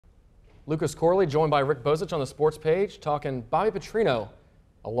Lucas Corley joined by Rick Bozich on the sports page talking Bobby Petrino,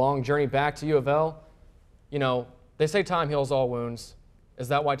 a long journey back to U of L. You know, they say time heals all wounds. Is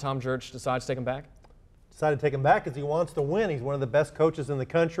that why Tom Jurich decides to take him back? Decided to take him back because he wants to win. He's one of the best coaches in the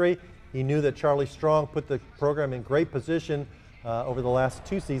country. He knew that Charlie Strong put the program in great position over the last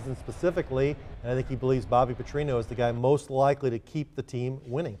 2 seasons specifically, and I think he believes Bobby Petrino is the guy most likely to keep the team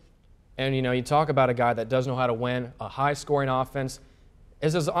winning. And you know, you talk about a guy that does know how to win, a high-scoring offense.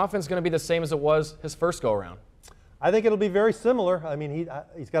 Is his offense going to be the same as it was his first go-around? I think it'll be very similar. I mean,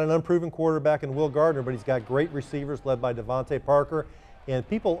 he's got an unproven quarterback in Will Gardner, but he's got great receivers led by Devontae Parker. And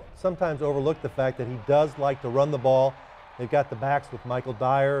people sometimes overlook the fact that he does like to run the ball. They've got the backs with Michael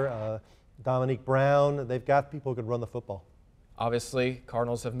Dyer, Dominique Brown. They've got people who can run the football. Obviously,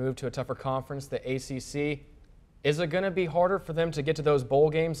 Cardinals have moved to a tougher conference, the ACC. Is it going to be harder for them to get to those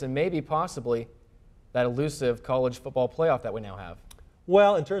bowl games and maybe possibly that elusive college football playoff that we now have?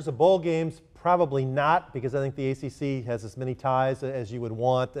 Well, in terms of bowl games, probably not, because I think the ACC has as many ties as you would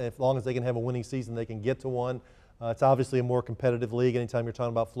want. As long as they can have a winning season, they can get to one. It's obviously a more competitive league anytime you're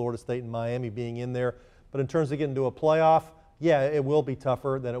talking about Florida State and Miami being in there. But in terms of getting to a playoff, yeah, it will be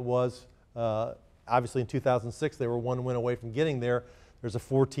tougher than it was. Obviously in 2006, they were 1 win away from getting there. There's a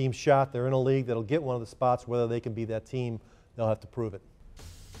 4-team shot. They're in a league that'll get one of the spots. Whether they can be that team, they'll have to prove it.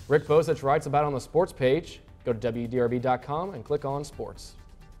 Rick Bozich writes about it on the sports page. Go to WDRB.com and click on sports.